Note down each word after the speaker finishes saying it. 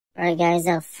Alright guys,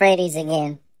 Freddy's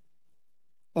again.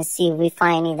 Let's see if we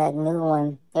find any that new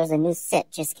one. There's a new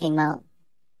set just came out.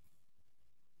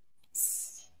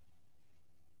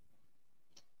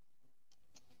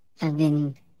 I've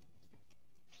been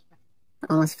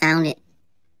almost found it.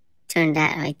 Turned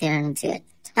that right there into it.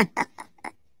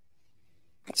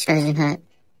 The treasure hunt.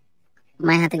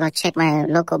 Might have to go check my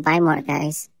local buy mart,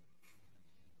 guys.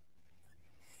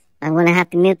 I'm gonna have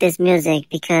to mute this music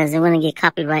because I wanna get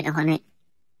copyright on it.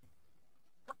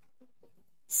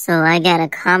 So I got a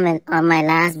comment on my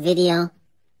last video.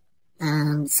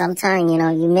 Sometimes,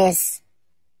 you miss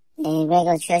a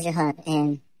regular treasure hunt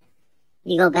and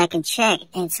you go back and check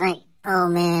and it's like, oh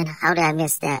man, how did I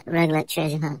miss that regular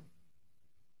treasure hunt?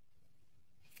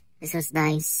 This was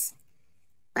nice,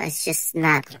 but it's just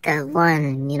not the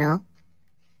one,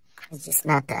 It's just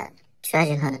not that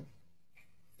treasure hunt.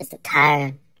 It's a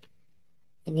tire.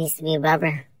 It needs to be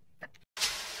rubber.